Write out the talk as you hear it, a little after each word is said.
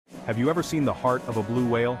Have you ever seen the heart of a blue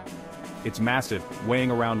whale? It's massive, weighing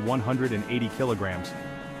around 180 kilograms.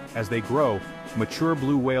 As they grow, mature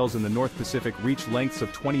blue whales in the North Pacific reach lengths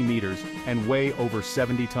of 20 meters and weigh over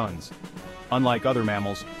 70 tons. Unlike other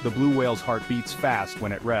mammals, the blue whale's heart beats fast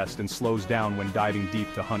when at rest and slows down when diving deep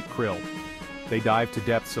to hunt krill. They dive to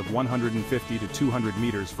depths of 150 to 200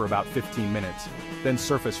 meters for about 15 minutes, then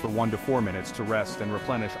surface for 1 to 4 minutes to rest and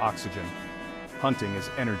replenish oxygen. Hunting is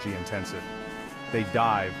energy intensive. They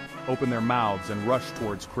dive, open their mouths and rush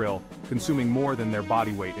towards krill, consuming more than their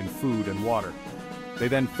body weight in food and water. They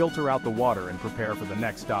then filter out the water and prepare for the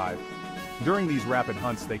next dive. During these rapid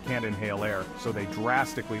hunts they can't inhale air, so they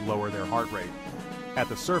drastically lower their heart rate. At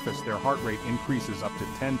the surface their heart rate increases up to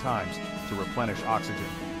 10 times to replenish oxygen.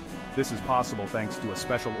 This is possible thanks to a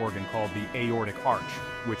special organ called the aortic arch,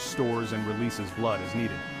 which stores and releases blood as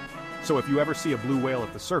needed. So if you ever see a blue whale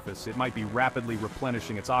at the surface, it might be rapidly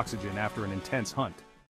replenishing its oxygen after an intense hunt.